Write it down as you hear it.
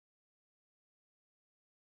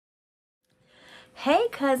Hey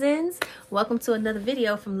cousins, welcome to another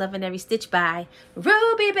video from Loving Every Stitch by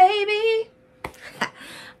Ruby Baby.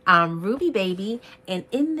 I'm Ruby Baby, and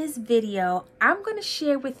in this video I'm going to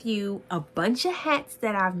share with you a bunch of hats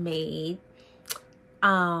that I've made,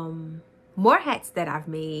 more hats that I've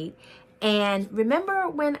made. And remember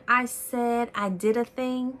when I said I did a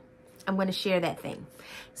thing? I'm going to share that thing.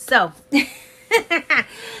 So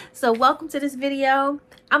welcome to this video.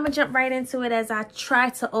 I'm gonna jump right into it as I try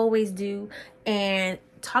to always do and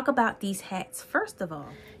talk about these hats. First of all,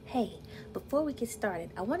 hey, before we get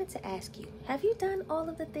started, I wanted to ask you, have you done all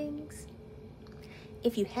of the things?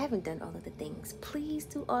 If you haven't done all of the things, please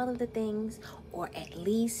do all of the things, or at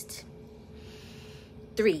least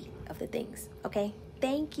 3 of the things, okay?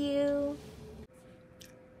 Thank you.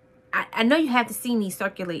 I know you have seen these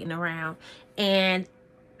circulating around, and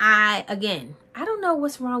I don't know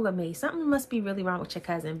what's wrong with me. Something must be really wrong with your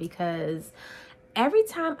cousin, because every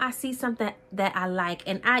time I see something that I like,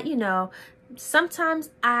 and sometimes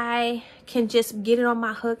I can just get it on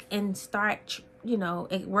my hook and start,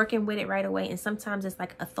 working with it right away. And sometimes it's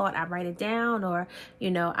like a thought, I write it down, or,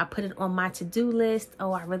 I put it on my to-do list.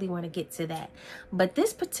 Oh, I really want to get to that. But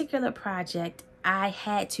this particular project, I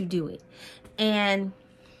had to do it. And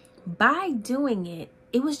by doing it,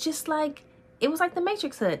 it was just like, it was like the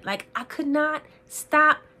Matrix hood. Like, I could not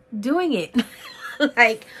stop doing it.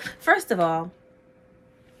 Like, first of all,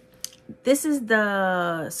 this is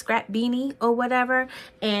the scrap beanie or whatever.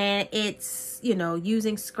 And it's,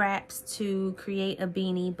 using scraps to create a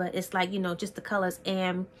beanie. But it's like, just the colors.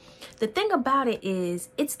 And the thing about it is,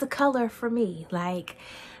 it's the color for me. Like,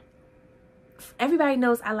 everybody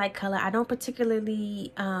knows I like color. I don't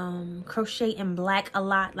particularly crochet in black a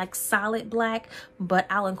lot, like solid black, but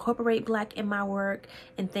I'll incorporate black in my work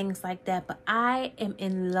and things like that. But I am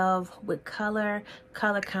in love with color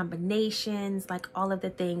combinations, like all of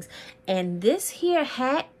the things. And this here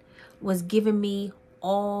hat was giving me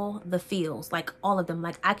all the feels, like all of them.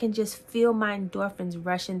 Like, I can just feel my endorphins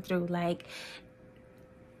rushing through, like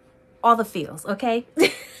all the feels, okay?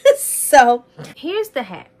 So here's the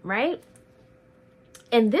hat, right?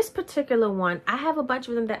 And this particular one, I have a bunch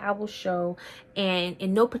of them that I will show, and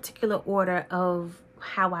in no particular order of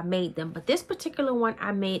how I made them. But this particular one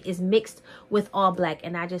I made is mixed with all black,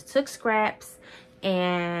 and I just took scraps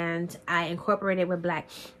and I incorporated with black.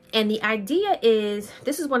 And the idea is,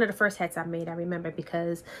 this is one of the first hats I made, I remember,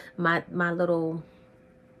 because my little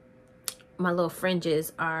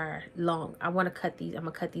fringes are long. I want to cut these. I'm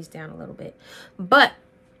gonna cut these down a little bit, but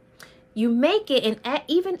you make it, and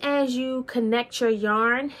even as you connect your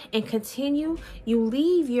yarn and continue, you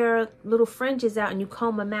leave your little fringes out and you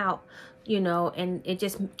comb them out, and it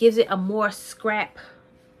just gives it a more scrap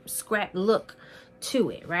look to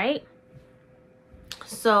it, right?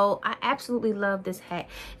 So I absolutely love this hat.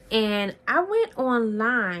 And I went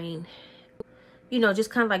online, just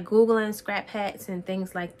kind of like Googling scrap hats and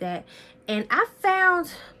things like that. And I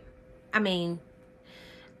found,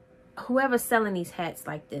 whoever's selling these hats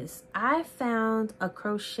like this, I found a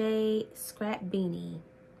crochet scrap beanie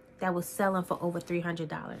that was selling for over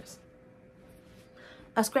 $300.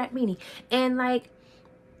 A scrap beanie. And like,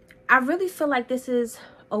 I really feel like this is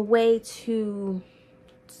a way to,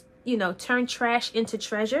 turn trash into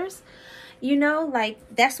treasures. Like,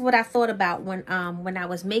 that's what I thought about when I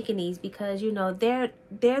was making these, because they're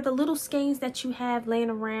the little skeins that you have laying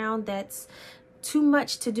around that's too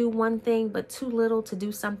much to do one thing but too little to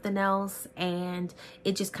do something else, and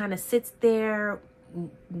it just kind of sits there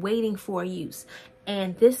waiting for use.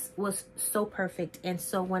 And this was so perfect. And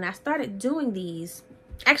so when I started doing these,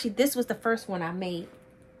 actually this was the first one I made.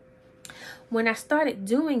 When I started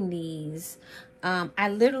doing these, I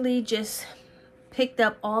literally just picked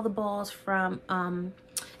up all the balls from and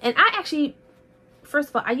I actually, first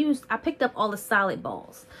of all, I picked up all the solid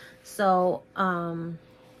balls. So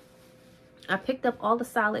I picked up all the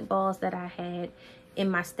solid balls that I had in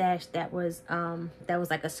my stash that was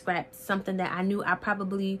like a scrap, something that I knew I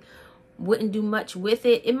probably wouldn't do much with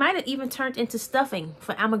it. It might have even turned into stuffing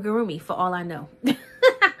for amigurumi, for all I know.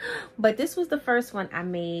 But this was the first one I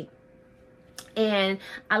made. And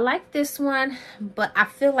I like this one, but I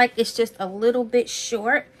feel like it's just a little bit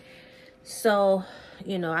short. So,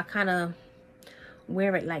 I kind of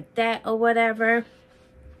wear it like that or whatever.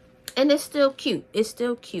 And it's still cute. It's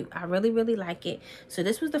still cute. I really, really like it. So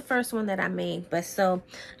this was the first one that I made. But so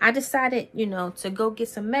I decided, to go get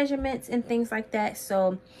some measurements and things like that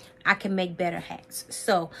so I can make better hats.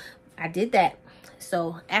 So I did that.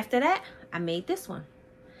 So after that, I made this one.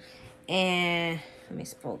 And let me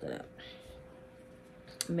fold it up.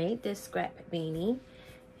 Made this scrap beanie.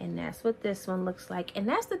 And that's what this one looks like. And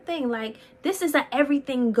that's the thing, like, this is a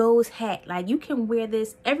everything goes hat. Like, you can wear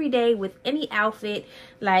this every day with any outfit.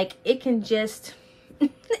 Like, it can just,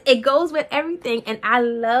 it goes with everything. And I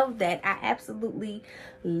love that. I absolutely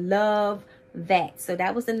love that. So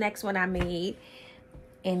that was the next one I made.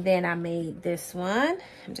 And then I made this one.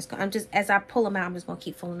 I'm just as I pull them out, I'm just gonna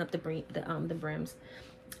keep filling up the brims.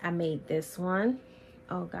 I made this one.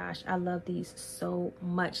 Oh gosh, I love these so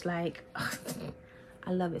much. Like,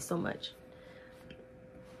 I love it so much.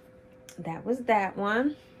 That was that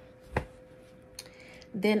one.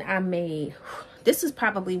 Then I made, this is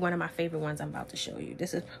probably one of my favorite ones I'm about to show you.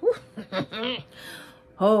 This is,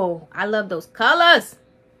 oh, I love those colors.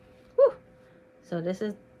 Whew. So this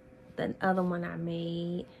is the other one I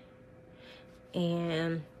made.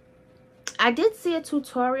 And I did see a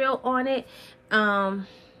tutorial on it.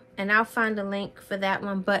 And I'll find a link for that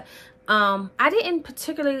one. But I didn't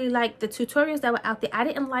particularly like the tutorials that were out there. I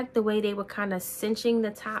didn't like the way they were kind of cinching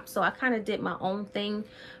the top, so I kind of did my own thing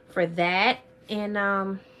for that.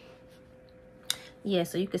 And yeah,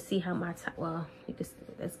 so you can see how my top, well, you can see,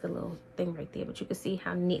 that's the little thing right there, but you can see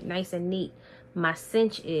how neat, nice and neat my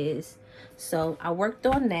cinch is. So I worked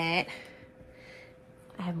on that.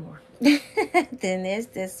 I have more. Then there's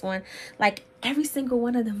this one. Like, every single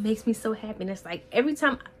one of them makes me so happy. And it's like every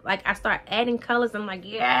time like I start adding colors, I'm like,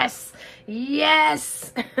 yes,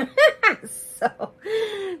 yes. So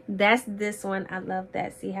that's this one. I love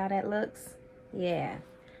that. See how that looks? Yeah,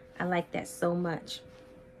 I like that so much.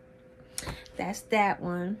 That's that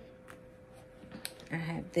one. I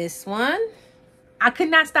have this one. I could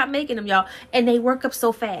not stop making them, y'all, and they work up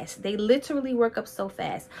so fast. They literally work up so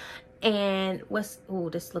fast. And what's, oh,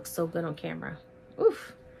 this looks so good on camera.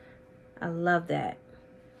 Oof, I love that.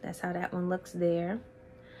 That's how that one looks there.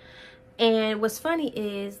 And what's funny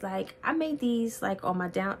is, like, I made these like on my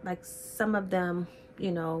down, like some of them,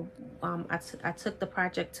 you know, I took the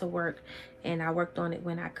project to work and I worked on it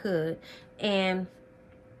when I could. And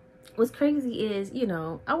what's crazy is, you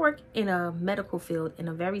know, I work in a medical field in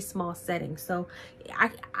a very small setting, so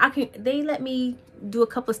I can, they let me do a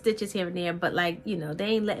couple of stitches here and there, but like, you know, they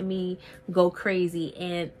ain't letting me go crazy.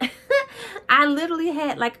 And I literally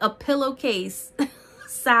had like a pillowcase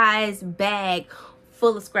size bag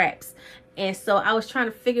full of scraps, and so I was trying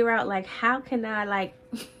to figure out, like, how can I like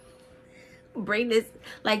bring this,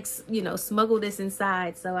 like, you know, smuggle this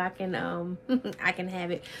inside so I can I can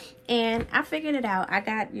have it. And I figured it out. I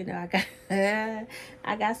got, you know,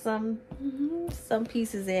 I got some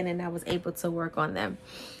pieces in, and I was able to work on them.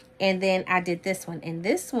 And then I did this one, and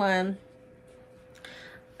this one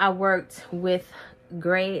I worked with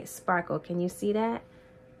gray sparkle. Can you see that?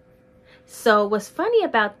 So what's funny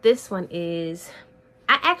about this one is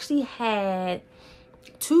I actually had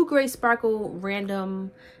 2 gray sparkle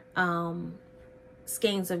random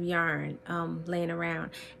skeins of yarn laying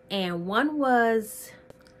around, and one was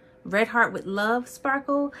Red Heart with Love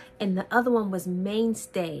sparkle, and the other one was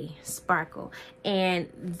Mainstay sparkle, and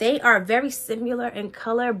they are very similar in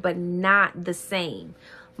color but not the same.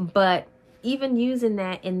 But even using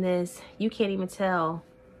that in this, you can't even tell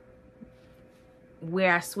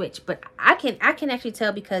where I switch. But I can actually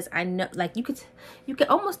tell, because I know, like, you could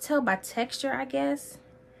almost tell by texture, I guess,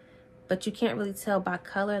 but you can't really tell by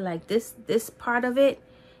color. Like this part of it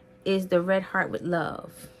is the Red Heart with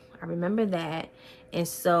Love. I remember that. And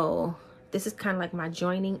so this is kind of like my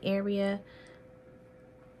joining area,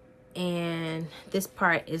 and this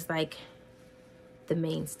part is like the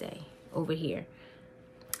Mainstay over here.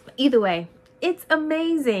 But either way, it's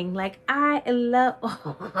amazing. Like, I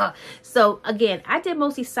love so again, I did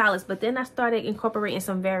mostly solids, but then I started incorporating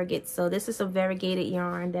some variegates. So this is some variegated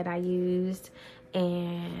yarn that I used,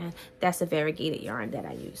 and that's a variegated yarn that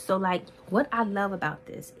I use. So like, what I love about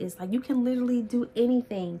this is, like, you can literally do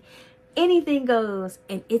anything goes,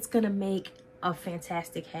 and it's gonna make a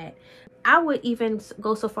fantastic hat. I would even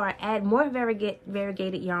go so far, add more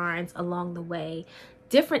variegated yarns along the way,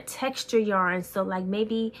 different texture yarns. So like,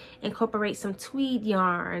 maybe incorporate some tweed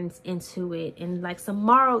yarns into it, and like some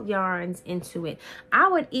marled yarns into it. I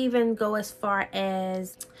would even go as far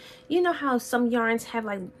as, you know how some yarns have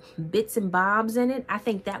like bits and bobs in it? I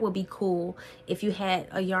think that would be cool if you had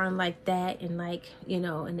a yarn like that, and like, you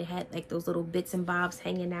know, and it had like those little bits and bobs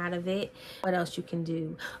hanging out of it. What else you can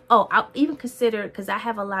do? Oh, I'll even consider, because I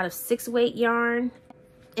have a lot of 6-weight yarn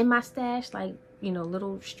in my stash, like, you know,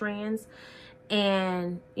 little strands.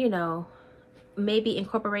 And, you know, maybe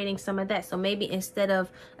incorporating some of that. So maybe instead of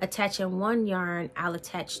attaching one yarn, I'll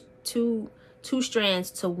attach two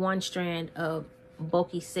strands to one strand of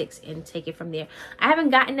bulky 6 and take it from there. I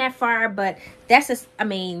haven't gotten that far, but that's just, I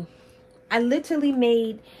mean, I literally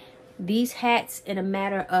made these hats in a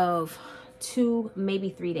matter of 2, maybe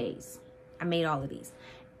 3 days. I made all of these,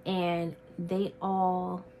 and they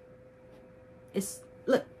all,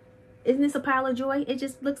 look, isn't this a pile of joy? It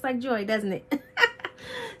just looks like joy, doesn't it?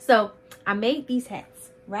 So I made these hats,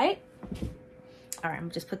 right? All right, I'm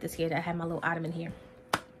just put this here. I have my little ottoman here.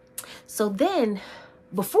 So then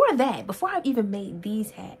before I even made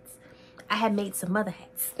these hats, I had made some other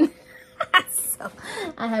hats. So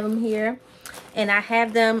I have them here, and I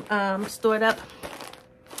have them stored up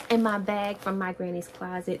in my bag from my granny's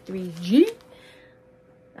closet 3G.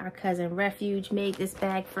 Our cousin Refuge made this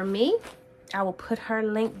bag for me. I will put her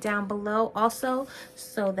link down below also,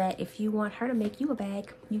 so that if you want her to make you a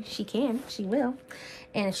bag, she will,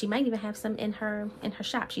 and she might even have some in her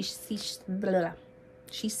shop. She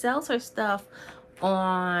sells her stuff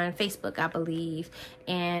on Facebook, I believe,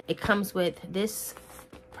 and it comes with this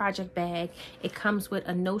project bag. It comes with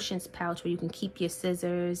a notions pouch where you can keep your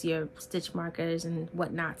scissors, your stitch markers, and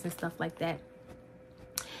whatnots and stuff like that.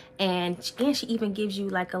 And she even gives you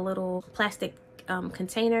like a little plastic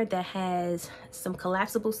container that has some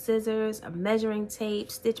collapsible scissors, a measuring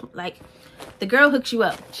tape, stitch, like the girl hooks you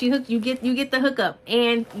up. You get the hookup,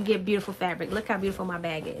 and you get beautiful fabric. Look how beautiful my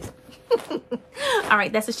bag is. All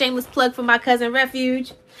right, that's a shameless plug for my cousin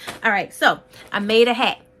Refuge. All right, so I made a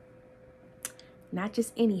hat, not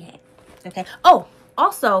just any hat. Okay. Oh,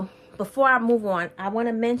 also, before I move on, I want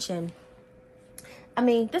to mention, I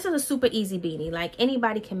mean, this is a super easy beanie. Like,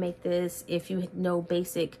 anybody can make this if you know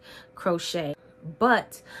basic crochet.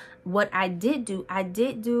 But what I did do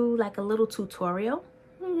like a little tutorial.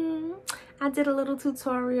 I did a little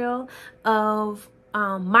tutorial of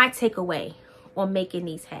my takeaway on making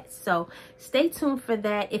these hats. So stay tuned for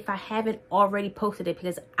that if I haven't already posted it,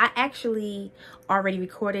 because I actually already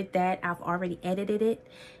recorded that. I've already edited it.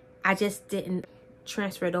 I just didn't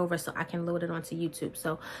transfer it over so I can load it onto YouTube.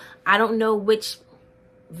 So I don't know which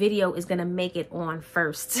video is gonna make it on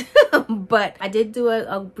first. But I did do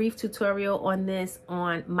a brief tutorial on this,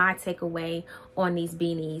 on my takeaway on these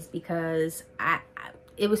beanies, because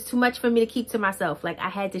it was too much for me to keep to myself. Like, I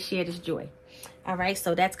had to share this joy. All right,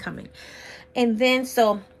 so that's coming. And then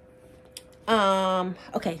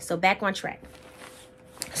okay, so back on track.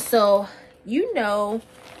 So you know,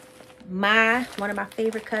 one of my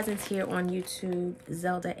favorite cousins here on YouTube,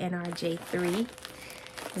 Zelda NRJ3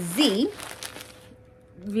 Z,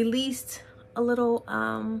 released a little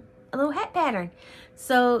hat pattern.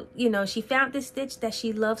 So, you know, she found this stitch that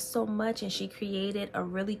she loves so much, and she created a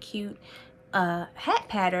really cute hat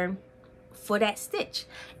pattern for that stitch,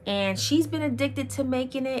 and she's been addicted to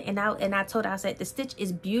making it. And I told her, I said, the stitch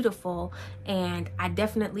is beautiful and I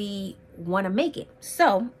definitely want to make it.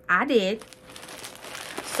 So I did.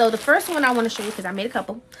 So the first one I want to show you, because I made a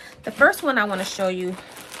couple, the first one I want to show you,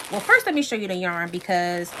 well, first let me show you the yarn,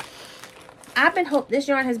 because this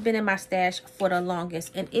yarn has been in my stash for the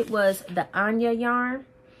longest, and it was the Anya yarn,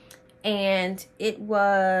 and it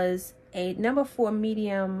was a number 4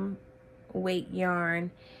 medium weight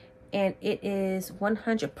yarn, and it is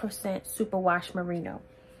 100% superwash merino.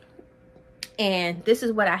 And this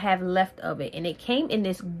is what I have left of it, and it came in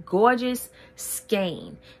this gorgeous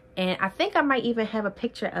skein, and I think I might even have a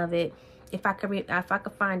picture of it. If I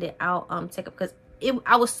could find it, I'll take it, because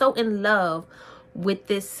I was so in love with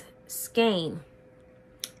this skein.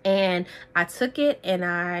 And I took it, and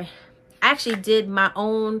I actually did my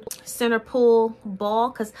own center pull ball,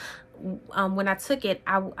 because when I took it,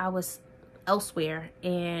 I was elsewhere,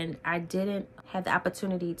 and I didn't have the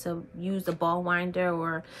opportunity to use the ball winder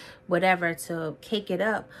or whatever to cake it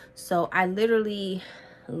up. So I literally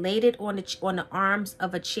laid it on the arms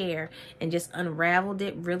of a chair and just unraveled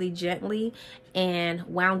it really gently and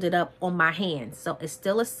wound it up on my hand. So it's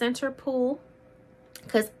still a center pull,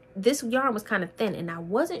 because this yarn was kind of thin, and I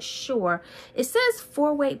wasn't sure. It says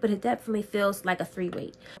 4 weight, but it definitely feels like a 3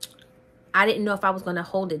 weight. I didn't know if I was going to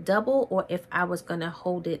hold it double or if I was going to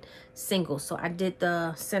hold it single. So I did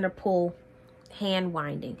the center pull hand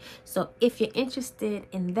winding. So if you're interested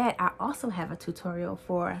in that, I also have a tutorial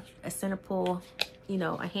for a center pull, you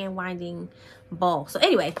know, a hand winding ball. So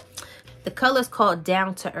anyway, the color is called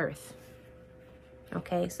Down to Earth.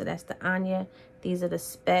 Okay, so that's the Anya. These are the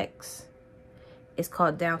specs. It's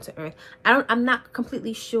called Down to Earth. I'm not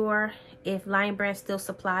completely sure if Lion Brand still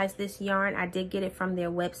supplies this yarn. I did get it from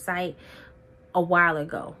their website a while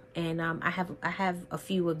ago, and I have a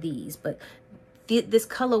few of these, but this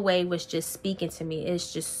colorway was just speaking to me.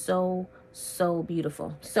 It's just so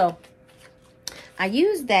beautiful. So I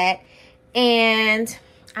used that, and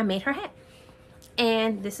I made her hat,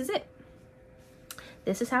 and this is it.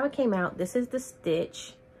 This is how it came out. This is the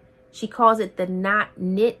stitch. She calls it the knot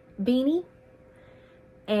knit beanie.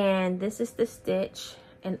 And this is the stitch,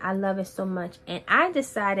 and I love it so much. And I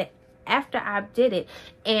decided after I did it,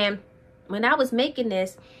 and when I was making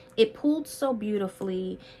this, it pulled so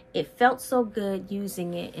beautifully. It felt so good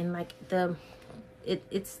using it, and like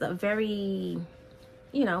it's a very,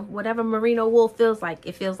 you know, whatever merino wool feels like,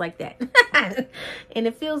 it feels like that. And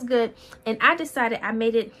it feels good. And I decided I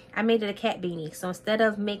made it a cat beanie. So instead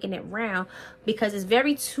of making it round, because it's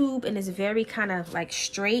very tube and it's very kind of like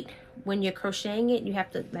straight when you're crocheting it, you have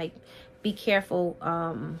to like be careful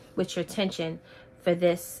with your tension for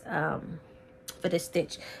this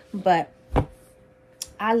stitch. But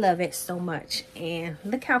I love it so much. And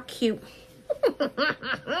look how cute.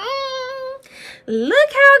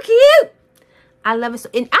 Look how cute. I love it so.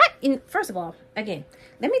 And first of all, again,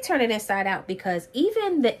 let me turn it inside out, because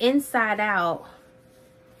even the inside out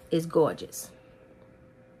is gorgeous.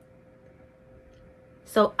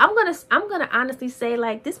 So I'm gonna honestly say,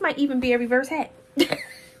 like, this might even be a reverse hat. It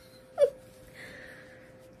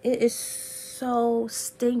is so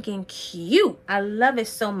stinking cute. I love it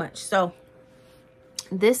so much. So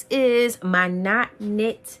this is my not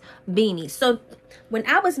knit beanie. So when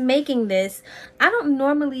I was making this, I don't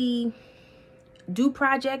normally do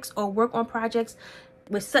projects or work on projects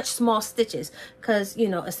with such small stitches, because, you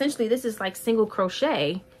know, essentially this is like single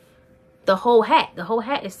crochet. The whole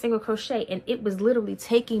hat is single crochet, and it was literally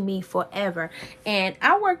taking me forever. And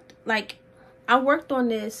I worked on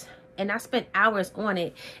this, and I spent hours on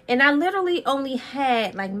it, and I literally only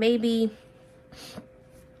had like maybe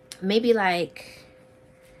like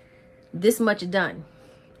this much done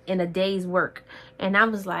in a day's work. And I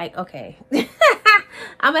was like, okay,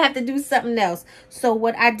 I'm gonna have to do something else. So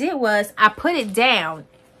what I did was I put it down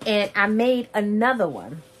and I made another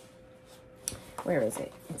one. Where is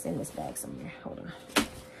it? It's in this bag somewhere. Hold on.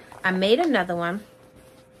 I made another one.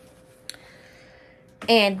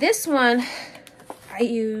 And this one I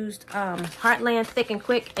used Heartland Thick and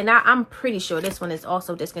Quick. And I'm pretty sure this one is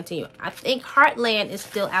also discontinued. I think Heartland is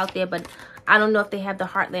still out there, but I don't know if they have the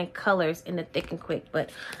Heartland colors in the Thick and Quick. But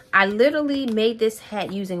I literally made this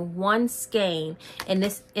hat using one skein, and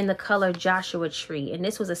this in the color Joshua Tree. And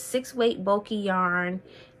this was a 6-weight bulky yarn,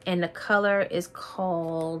 and the color is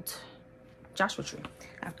called Joshua Tree.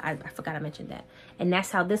 I forgot I mentioned that. And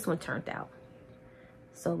that's how this one turned out.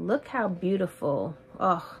 So look how beautiful.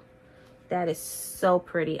 Oh, that is so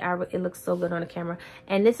pretty. It looks so good on the camera.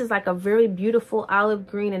 And this is like a very beautiful olive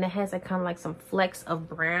green, and it has like kind of like some flecks of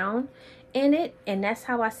brown in it. And that's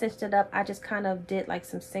how I cinched it up. I just kind of did like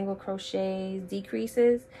some single crochets,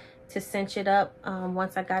 decreases to cinch it up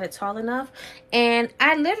once I got it tall enough. And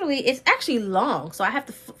I literally, it's actually long, so I have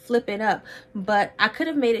to flip it up, but I could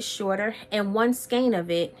have made it shorter, and one skein of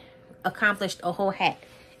it accomplished a whole hat.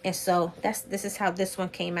 And so this is how this one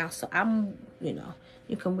came out. So you know,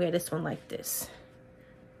 you can wear this one like this.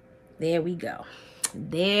 There we go.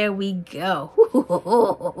 There we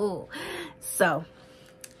go. So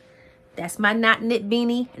that's my not knit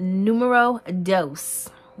beanie numero dos.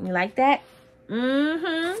 You like that?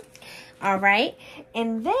 Mm-hmm. All right.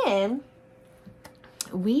 And then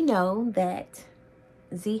we know that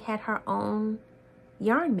Z had her own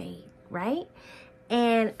yarn made, right?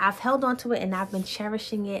 And I've held on to it, and I've been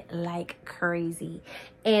cherishing it like crazy.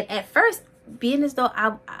 And at first, being as though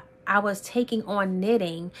I was taking on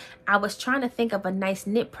knitting, I was trying to think of a nice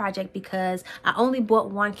knit project, because I only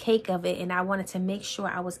bought one cake of it, and I wanted to make sure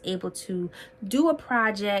I was able to do a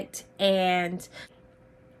project, and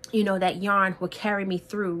you know, that yarn will carry me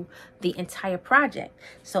through the entire project.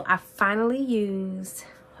 So I finally used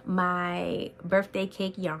my birthday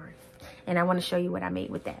cake yarn, and I want to show you what I made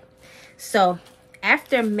with that. So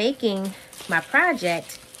after making my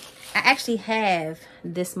project, I actually have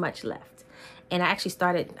this much left. And I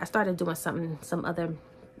started doing some other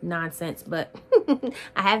nonsense, but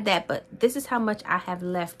I have that. But this is how much I have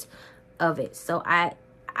left of it. So I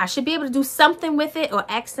should be able to do something with it, or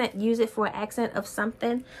use it for an accent of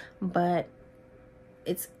something. But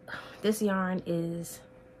this yarn is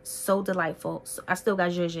so delightful. So I still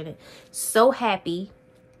got zhuzh in it. So happy.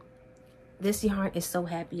 This yarn is so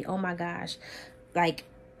happy. Oh my gosh. Like,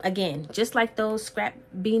 again, just like those scrap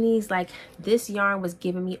beanies, like this yarn was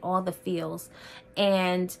giving me all the feels.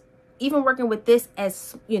 And even working with this,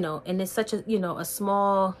 as you know, and it's such a, you know, a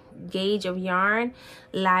small gauge of yarn,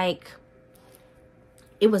 like,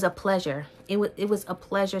 it was a pleasure. It was a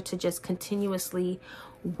pleasure to just continuously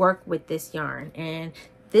work with this yarn. And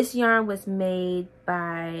this yarn was made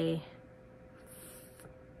by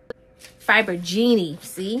Fiber Genie.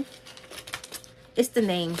 See, it's the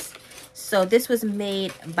names. So this was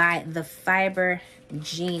made by the Fiber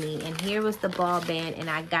Genie. And here was the ball band. And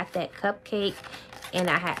I got that cupcake. And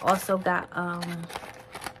I had also got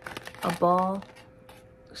a ball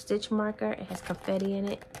stitch marker. It has confetti in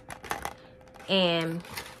it. And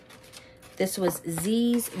this was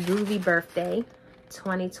Z's Groovy Birthday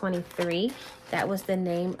 2023. That was the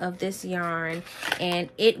name of this yarn. And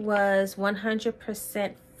it was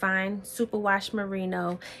 100% fine superwash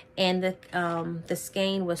merino, and the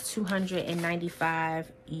skein was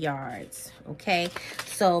 295 yards. Okay,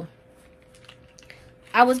 so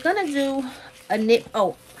I was gonna do a knit.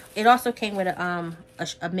 Oh, it also came with a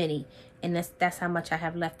mini, and that's how much I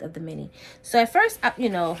have left of the mini. So at first, I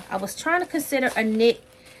was trying to consider a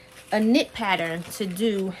knit pattern to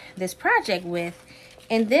do this project with,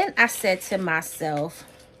 and then I said to myself,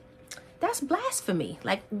 that's blasphemy.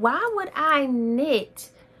 Like, why would I knit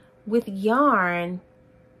with yarn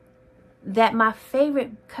that my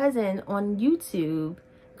favorite cousin on YouTube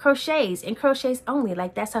crochets, and crochets only?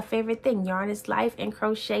 Like, that's her favorite thing. Yarn is life and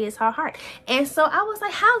crochet is her heart. And so I was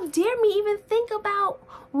like, how dare me even think about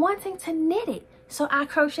wanting to knit it? So I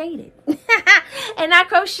crocheted it. And I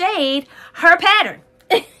crocheted her pattern.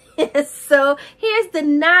 So here's the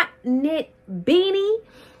not knit beanie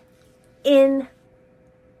in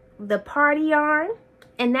the party yarn,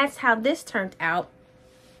 and that's how this turned out.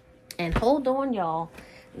 And hold on, y'all,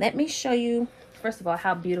 let me show you first of all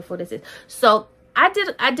how beautiful this is. So I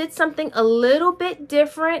did something a little bit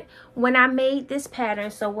different when I made this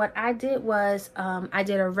pattern. So what I did was I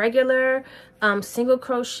did a regular single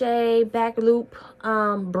crochet back loop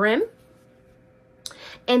brim,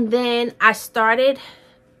 and then I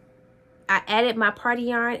added my party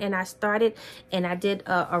yarn, and I did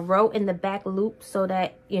a row in the back loop so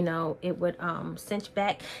that, it would cinch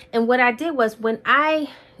back. And what I did was, when I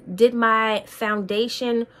did my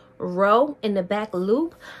foundation row in the back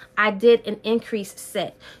loop, I did an increased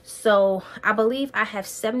set. So I believe I have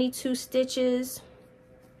 72 stitches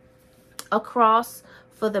across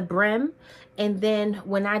for the brim. And then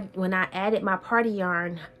when I added my party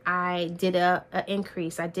yarn, I did a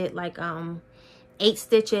increase. I did like 8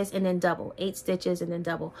 stitches and then double, 8 stitches and then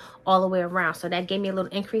double all the way around. So that gave me a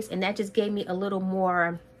little increase, and that just gave me a little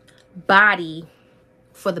more body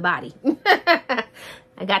for the body.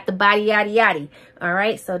 I got the body yaddy yaddy. All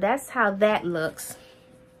right, so that's how that looks,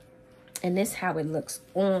 and this how it looks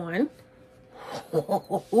on.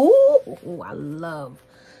 Ooh, I love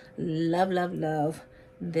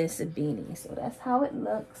this beanie. So that's how it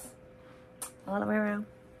looks all the way around.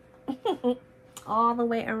 All the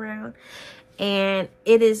way around. And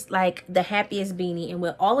it is like the happiest beanie, and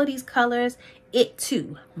with all of these colors, it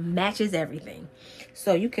too matches everything.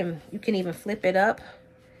 So you can even flip it up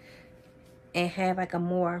and have like a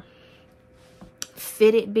more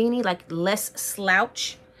fitted beanie, like less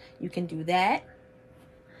slouch. You can do that.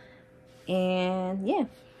 And yeah,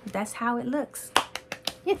 that's how it looks.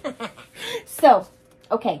 So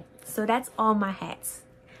okay, so that's all my hats.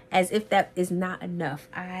 As if that is not enough,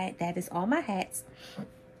 that is all my hats.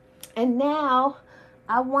 And now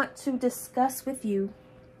I want to discuss with you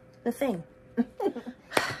the thing.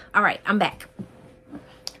 All right, I'm back.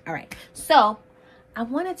 All right, so I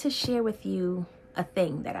wanted to share with you a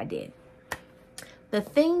thing that I did. The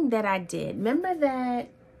thing that I did, remember that,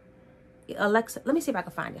 Alexa, let me see if I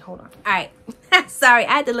can find it. Hold on. All right. Sorry,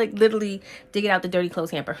 I had to literally dig it out the dirty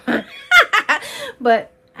clothes hamper.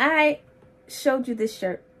 But I showed you this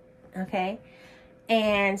shirt, okay?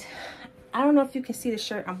 And I don't know if you can see the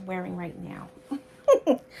shirt I'm wearing right now.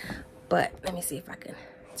 But let me see if I can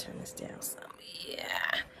turn this down some.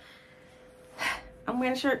 Yeah. I'm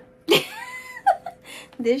wearing a shirt.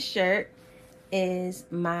 This shirt is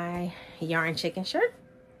my yarn chicken shirt.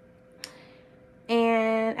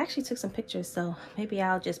 And I actually took some pictures, so maybe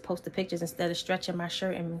I'll just post the pictures instead of stretching my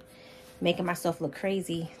shirt and making myself look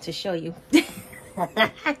crazy to show you.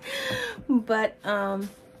 But I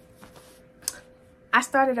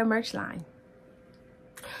started a merch line,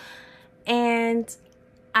 and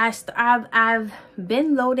I've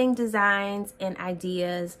been loading designs and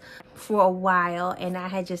ideas for a while, and I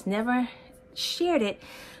had just never shared it.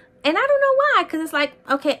 And I don't know why, because it's like,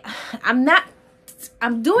 okay,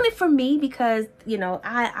 I'm doing it for me because,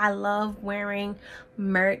 I love wearing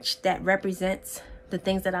merch that represents the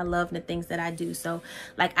things that I love and the things that I do. So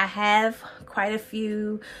like, I have quite a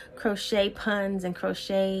few crochet puns and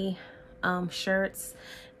crochet shirts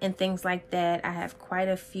and things like that. I have quite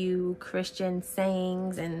a few Christian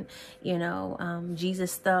sayings and,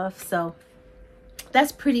 Jesus stuff. So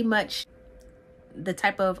that's pretty much the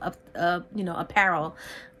type of, apparel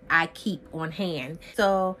I keep on hand.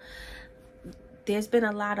 So there's been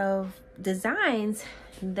a lot of designs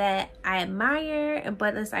that I admire,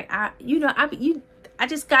 but it's like, I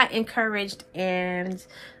just got encouraged, and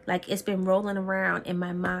like, it's been rolling around in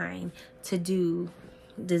my mind to do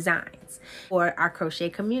designs for our crochet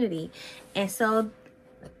community. And so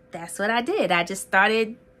that's what I did. I just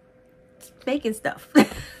started making stuff.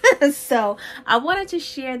 So I wanted to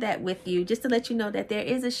share that with you, just to let you know that there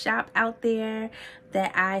is a shop out there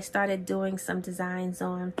that I started doing some designs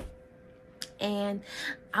on. And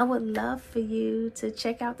I would love for you to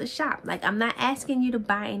check out the shop. Like, I'm not asking you to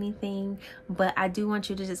buy anything, but I do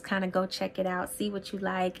want you to just kind of go check it out, see what you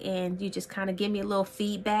like, and you just kind of give me a little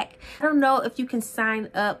feedback. I don't know if you can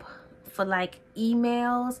sign up for like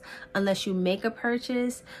emails unless you make a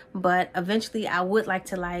purchase, but eventually I would like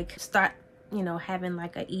to like start, you know, having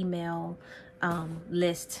like an email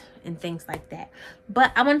list and things like that.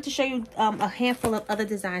 But I wanted to show you a handful of other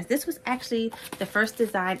designs. This was actually the first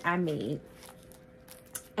design I made.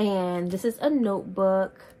 And this is a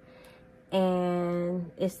notebook, and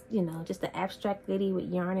it's, you know, just an abstract lady with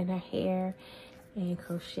yarn in her hair and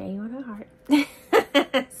crochet on her heart.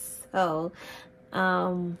 So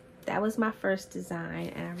that was my first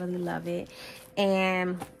design, and I really love it.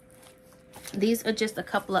 And these are just a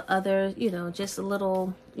couple of other, you know, just a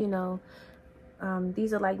little, you know,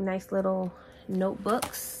 these are like nice little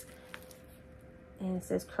notebooks, and it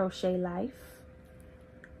says Crochet Life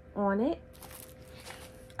on it.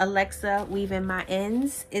 Alexa weaving my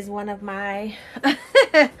ends is one of my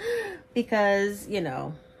because, you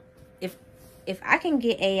know, if I can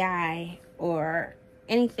get AI or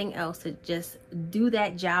anything else to just do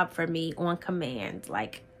that job for me on command,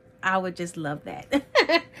 like, I would just love that.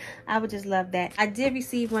 I would just love that. I did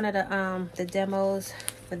receive one of the demos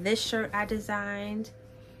for this shirt I designed,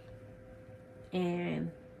 and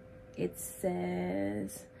it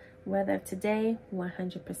says, weather of today,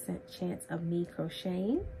 100% chance of me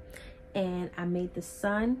crocheting. And I made the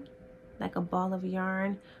sun like a ball of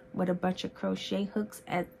yarn with a bunch of crochet hooks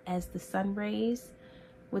as the sun rays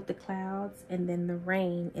with the clouds, and then the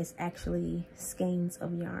rain is actually skeins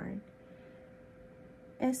of yarn.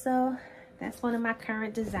 And so that's one of my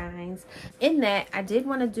current designs. In that, I did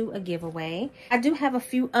want to do a giveaway. I do have a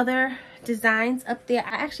few other designs up there.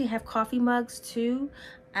 I actually have coffee mugs too.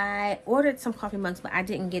 I ordered some coffee mugs, but I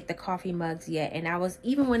didn't get the coffee mugs yet. And I was,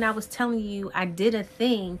 even when I was telling you I did a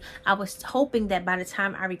thing, I was hoping that by the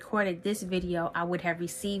time I recorded this video, I would have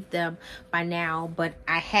received them by now, but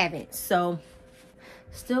I haven't. So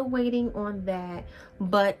still waiting on that.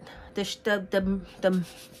 But the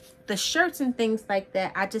shirts and things like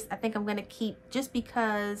that, I think I'm gonna keep, just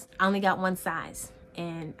because I only got one size,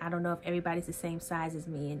 and I don't know if everybody's the same size as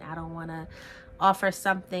me, and I don't want to offer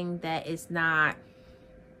something that is not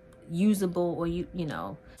usable or you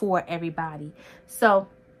know, for everybody. So,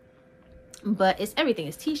 but it's everything.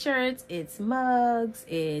 It's t-shirts, it's mugs,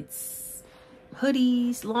 it's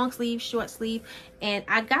hoodies, long sleeve, short sleeve. And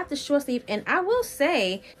I got the short sleeve, and I will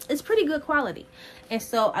say it's pretty good quality. And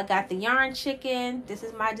so I got the yarn chicken. This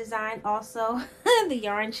is my design also. The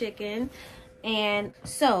yarn chicken. And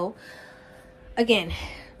so again,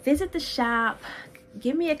 visit the shop,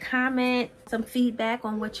 give me a comment, some feedback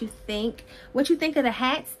on what you think of the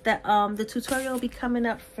hats. The tutorial will be coming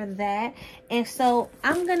up for that. And so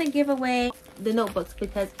I'm gonna give away the notebooks,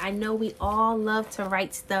 because I know we all love to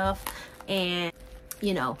write stuff and,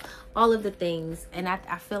 you know, all of the things. And I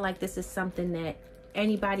feel like this is something that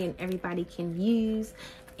anybody and everybody can use.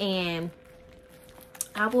 And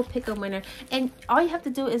I will pick a winner, and all you have to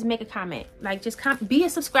do is make a comment. Like, just be a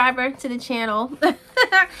subscriber to the channel.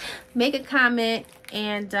 Make a comment,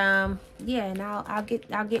 and yeah, and I'll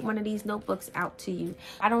get one of these notebooks out to you.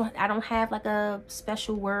 I don't have like a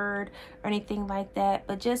special word or anything like that,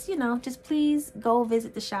 but just, you know, just please go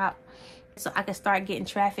visit the shop so I can start getting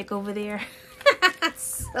traffic over there.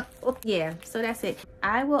 So yeah, so that's it.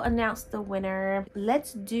 I will announce the winner.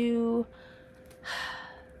 Let's do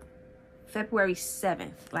February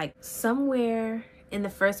 7th, like somewhere in the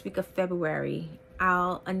first week of February.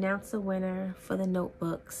 I'll announce a winner for the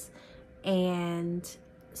notebooks, and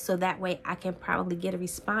so that way I can probably get a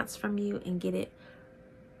response from you and get it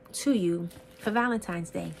to you for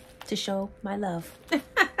Valentine's Day to show my love.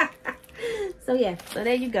 So yeah, so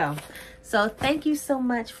there you go. So thank you so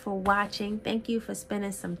much for watching. Thank you for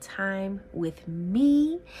spending some time with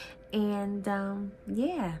me, and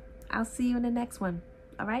yeah, I'll see you in the next one.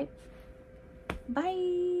 All right,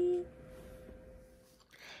 bye.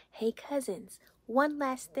 Hey cousins, one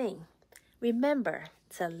last thing. Remember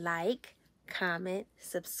to like, comment,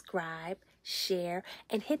 subscribe, share,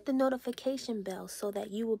 and hit the notification bell so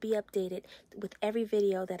that you will be updated with every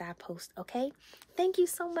video that I post, okay? Thank you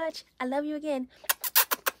so much. I love you again.